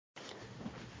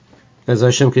As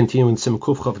Hashem continue in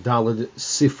Simkuf Chav Daled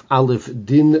Sif Aleph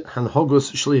Din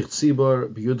Hanhogos Shlich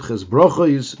Tzibor B'Yudches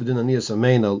Brochos B'Din Aniyas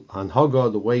Amein Al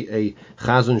Hanhoga, the way a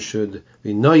chazzon should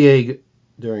be noyeg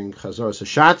during Chazoras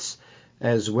Hashatz,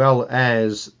 as well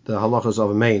as the Halichos of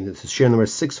Amein. This is share number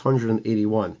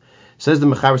 681. Says the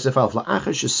Mechaber Sif Aleph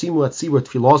La'achash Shesimu Atzibor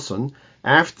Tfiloson,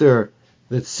 after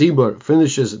the Tzibor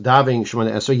finishes davening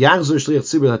Shemoneh Esrai, Yachzor Shlich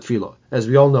Tzibor Tefila. As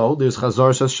we all know, there's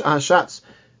Chazoras Hashatz.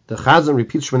 The chazzon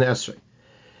repeats Shemoneh Esrai.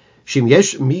 Shim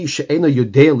yesh mi she'ena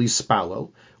yodei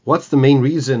lispalel. What's the main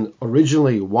reason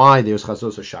originally why there's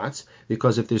chazos hashatz?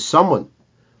 Because if there's someone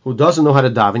who doesn't know how to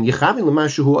daven, yichavin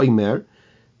l'mashu hu omer,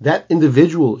 that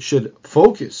individual should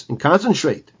focus and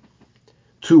concentrate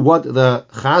to what the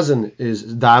chazzon is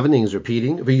davening, is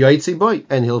repeating, v'yaitzi boy,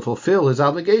 and he'll fulfill his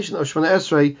obligation of Shemoneh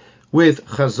Esrai with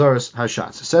chazos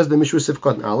hashatz. Says the Mishna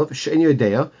Sifkot Aleph, she'ena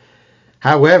yodei.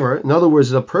 However, in other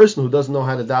words, a person who doesn't know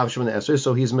how to daven Shemoneh Esrai,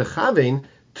 so he's mechavein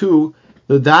to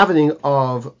the davening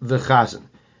of the chazzon,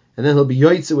 and then he'll be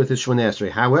yoitze with his Shemoneh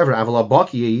Esrai. However, aval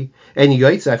abaki and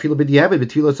yoitze, I feel a bit b'diavad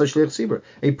b'tfilas shliach tzibur.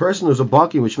 A person who's a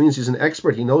baki, which means he's an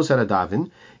expert, he knows how to daven,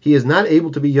 he is not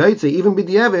able to be yoitze even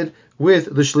b'diavad with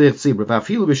the shliach tzibur.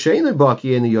 V'afilu b'shein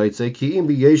baki and yoitze ki'im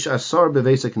b'yesh asar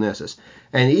b'veis knesses.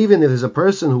 And even if there's a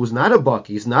person who's not a baki,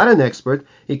 he's not an expert,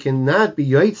 he cannot be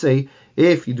yoitze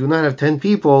if you do not have 10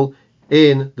 people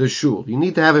in the shul. You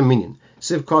need to have a minyan.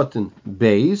 Siv Cotton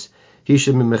Beis, he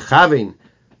should be mechavein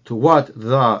to what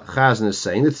the chazzon is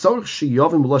saying. It's tzorich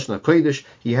sheyovim b'lashon hakodesh.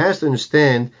 He has to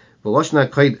understand b'lashon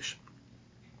hakodesh.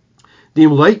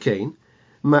 Dim loikein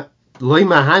loy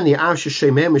mahani av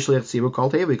sheshemeh mishleich tzibur kol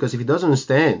teva. Because if he doesn't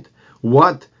understand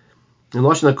what in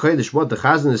lashon hakodesh what the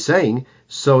chazzon is saying,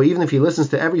 so even if he listens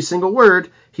to every single word,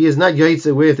 he is not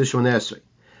yotzei with the Shemoneh Esrai.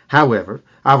 However,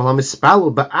 a person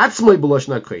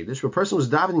who's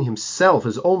davening himself,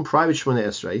 his own private Shemoneh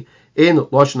Esrai, in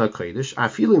Lashon HaKodesh,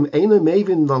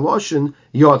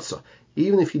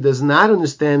 even if he does not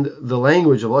understand the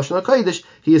language of Lashon HaKodesh,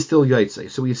 he is still Yotzei.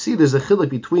 So we see there's a chiluk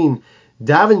between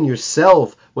davening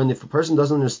yourself, when if a person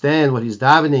doesn't understand what he's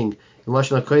davening in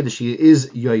Lashon HaKodesh, he is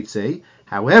Yotzei.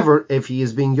 However, if he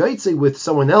is being Yotzei with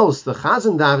someone else, the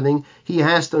chazzon davening, he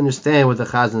has to understand what the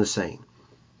chazzon is saying.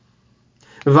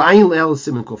 As we learned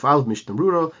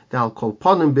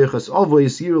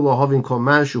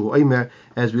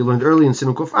early in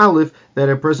Siman Kuf Aleph, that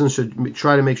a person should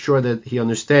try to make sure that he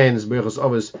understands Berchos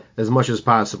Avos as much as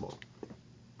possible.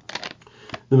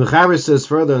 The Mechaber says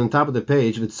further on the top of the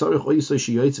page, the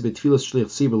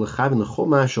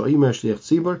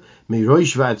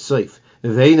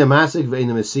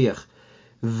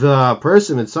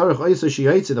person,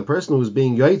 the person who is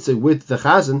being yoitze with the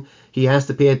chazzon, he has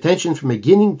to pay attention from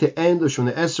beginning to end of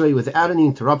Shemoneh Esrai without any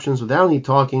interruptions, without any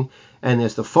talking, and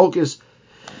has to focus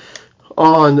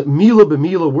on mila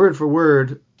b'mila, word for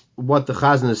word, what the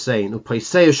chazzon is saying.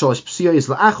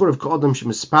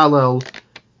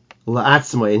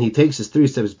 And he takes his 3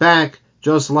 steps back,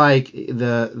 just like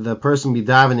the person be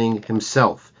davening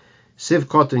himself. Siv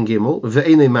Kotten Gimel,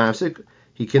 ve'enei mafsik,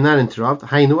 he cannot interrupt.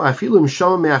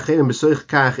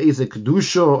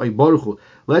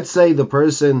 Let's say the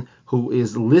person who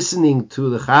is listening to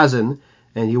the chazzon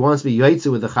and he wants to be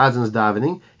yoitze with the chazzon's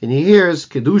davening, and he hears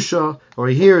kedusha or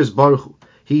he hears baruch hu.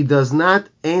 He does not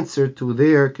answer to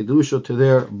their kedusha, to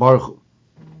their baruch hu.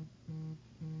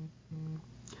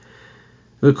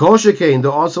 The kol shekein,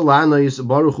 the also la'anais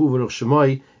baruch hu v'ruch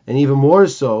shemai, and even more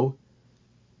so,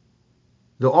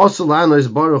 the also lana is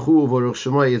Baruch Hu Uvaruch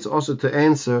Shemai. It's also to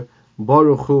answer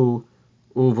Baruch Hu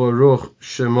Uvaruch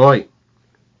Shemai.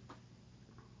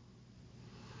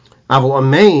 Aval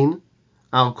Amein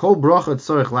Al Kol Bracha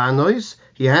Tzorich Lanois.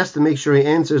 He has to make sure he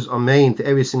answers Amein to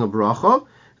every single bracha.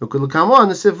 Because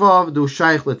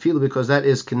that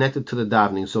is connected to the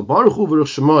davening. So Baruch Hu Uvaruch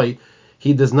Shemai,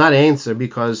 he does not answer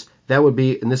because that would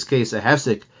be in this case a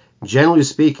hefsek. Generally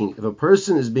speaking, if a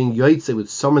person is being yoitze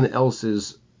with someone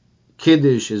else's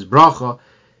Kiddush, his bracha,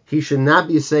 he should not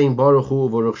be saying Baruch Hu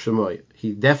Baruch Shemai.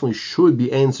 He definitely should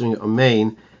be answering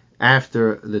Amen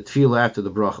after the Tefila, after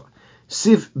the bracha.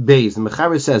 Siv Beis, the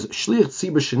Mechaber says, Shliach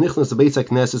Tzibur shenichnas beis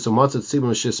haknesses umatzat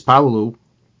tzibur shespalalu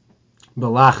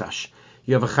belachash.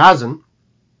 You have a chazzon.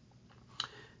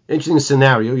 Interesting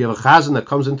scenario. You have a chazzon that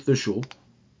comes into the shul.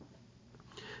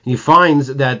 He finds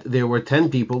that there were 10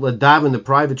 people that daven the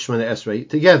private Shemoneh Esrai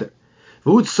together.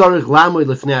 And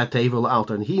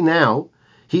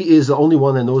he is the only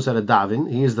one that knows how to daven.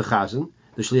 He is the chazzon,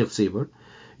 the shliach tzibur.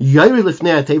 He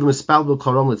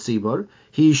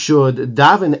should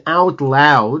daven out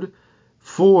loud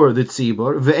for the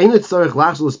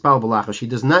tzibur. He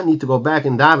does not need to go back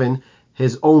and daven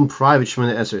his own private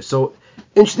Shemoneh Esrai. So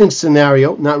Interesting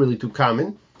scenario, not really too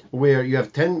common, where you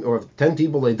have 10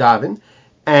 people they daven,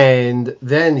 and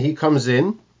then he comes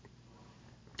in,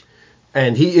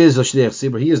 and he is a shliach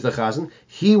tzibur, he is the chazzon.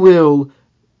 He will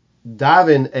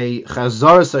daven a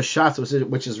chazara sashatz,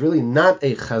 which is really not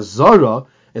a chazara.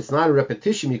 It's not a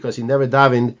repetition because he never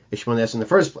davened a Shemoneh Esrai in the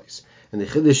first place. And the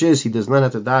chiddush is he does not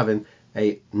have to daven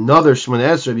another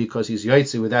Shemoneh Esrai because he's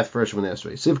yaitzi with that first Shemoneh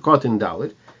Esrai. Siv kotin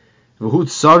dalit v'hu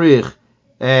tzarich,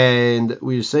 and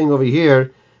we're saying over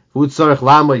here v'hu tzarich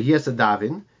lama, he has to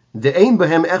daven. De'ein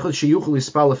behem echad sheyuchel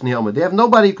yispal lefnei Alma. They have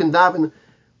nobody who can daven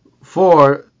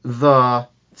for the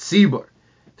tzibur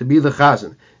to be the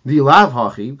chazzon. The lav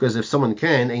hachi, because if someone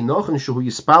can, einochen shu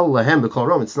yispal lahem b'kol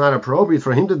ram, it's not appropriate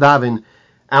for him to daven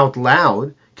out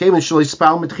loud, because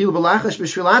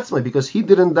he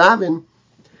didn't daven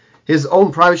his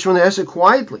own private Shemoneh Esrai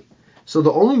quietly. So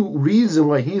the only reason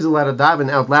why he's allowed to daven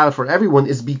out loud for everyone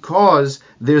is because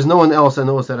there's no one else that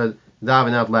knows how to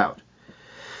daven out loud.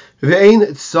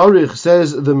 Ve'ein tzarich,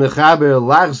 says the mechaber,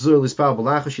 lachzur lispal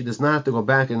b'lachash, he does not have to go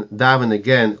back and daven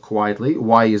again quietly.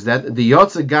 Why is that? The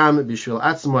yotze gam b'shvil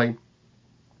atzmai,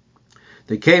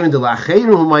 they came in the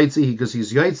lacherim humaytzi, because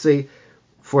he's yotze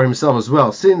for himself as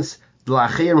well. Since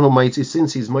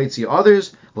he's mighty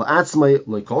others,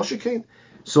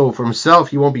 so for himself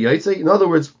he won't be yaitze. In other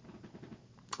words,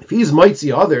 if he's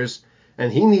mighty others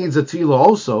and he needs a tefila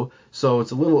also, so it's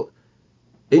a little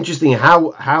interesting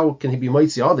how can he be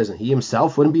mighty others and he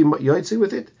himself wouldn't be yaitze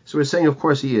with it? So we're saying of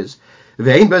course he is.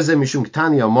 There's no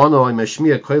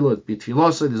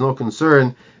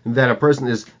concern that a person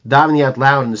is davening out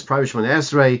loud in this private Shemoneh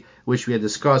Esrai, which we had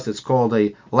discussed. It's called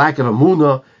a lack of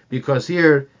emunah, because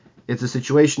here it's a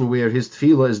situation where his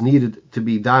tefillah is needed to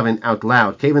be davened out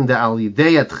loud. He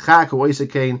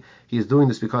is doing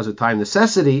this because of time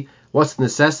necessity. What's the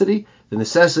necessity? The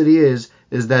necessity is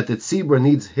that the tzibur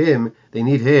needs him. They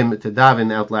need him to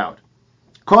daven out loud.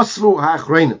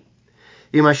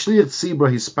 If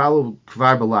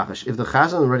the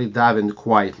chazzon already davened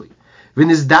quietly,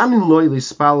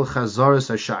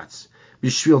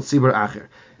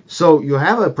 so you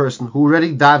have a person who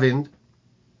already davened.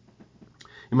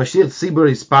 She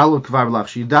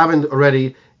davened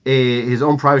already his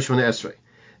own private Shemoneh Esrai.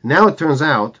 Now it turns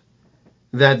out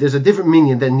that there's a different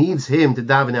minion that needs him to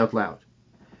daven out loud.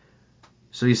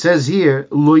 So he says here, he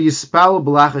should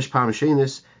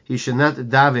not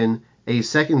daven a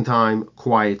second time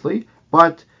quietly,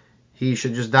 but he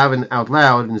should just daven out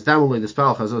loud. He should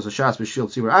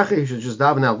just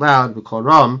daven out loud b'kol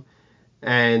ram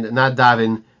and not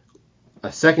daven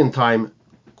a second time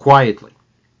quietly.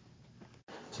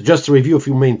 So just to review a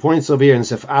few main points over here, in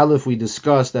Seif Aleph we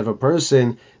discussed that if a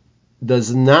person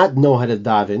does not know how to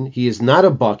daven, he is not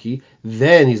a baki,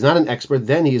 then he's not an expert,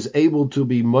 then he is able to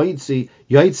be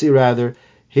yaitzi rather,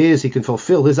 he can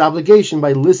fulfill his obligation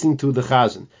by listening to the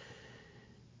chazzon.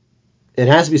 It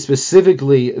has to be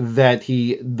specifically that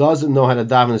he doesn't know how to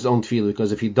daven his own tefillah,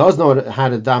 because if he does know how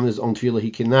to daven his own tefillah,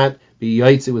 he cannot be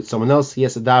yaitzi with someone else, he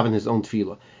has to daven his own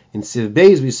tefillah. In Siv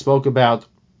Beis we spoke about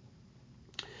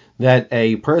that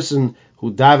a person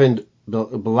who davened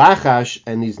belachash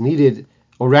and is needed,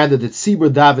 or rather the tzibur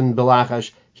davened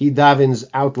belachash, he davens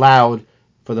out loud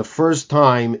for the first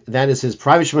time. That is his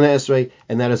private Shemoneh Esrai,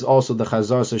 and that is also the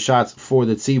chazar sashatz for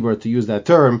the tzibur, to use that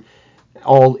term,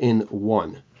 all in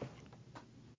one.